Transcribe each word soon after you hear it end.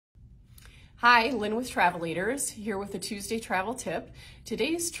Hi, Lynn with Travel Leaders, here with a Tuesday travel tip.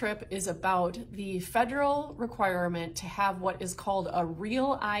 Today's trip is about the federal requirement to have what is called a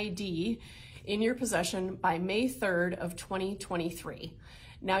real ID in your possession by May 3rd of 2023.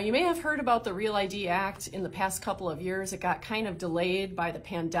 Now, you may have heard about the Real ID Act in the past couple of years. It got kind of delayed by the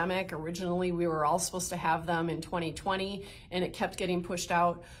pandemic. Originally, we were all supposed to have them in 2020, and it kept getting pushed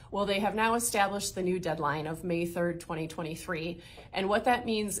out. Well, they have now established the new deadline of May 3rd, 2023. And what that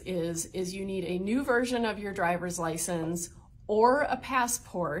means is you need a new version of your driver's license or a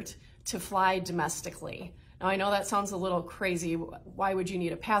passport to fly domestically. Now, I know that sounds a little crazy. Why would you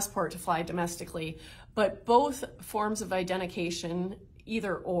need a passport to fly domestically? But both forms of identification,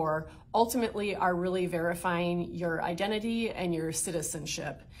 either or, ultimately are really verifying your identity and your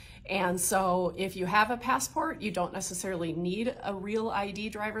citizenship. And so if you have a passport, you don't necessarily need a real ID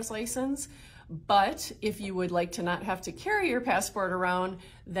driver's license. But if you would like to not have to carry your passport around,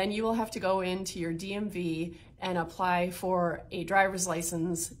 then you will have to go into your DMV and apply for a driver's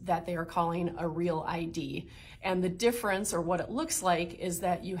license that they are calling a real ID. And the difference, or what it looks like, is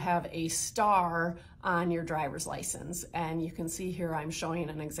that you have a star on your driver's license. And you can see here I'm showing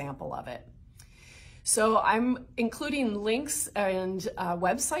an example of it. So I'm including links and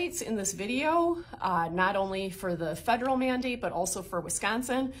websites in this video, not only for the federal mandate, but also for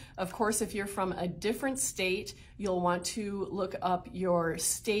Wisconsin. Of course, if you're from a different state, you'll want to look up your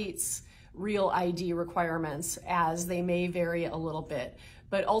state's real ID requirements, as they may vary a little bit.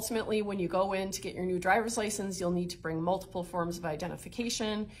 But ultimately, when you go in to get your new driver's license, you'll need to bring multiple forms of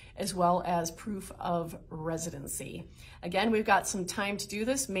identification as well as proof of residency. Again, we've got some time to do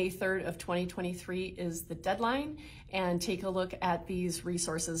this. May 3rd of 2023 is the deadline, and take a look at these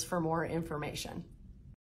resources for more information.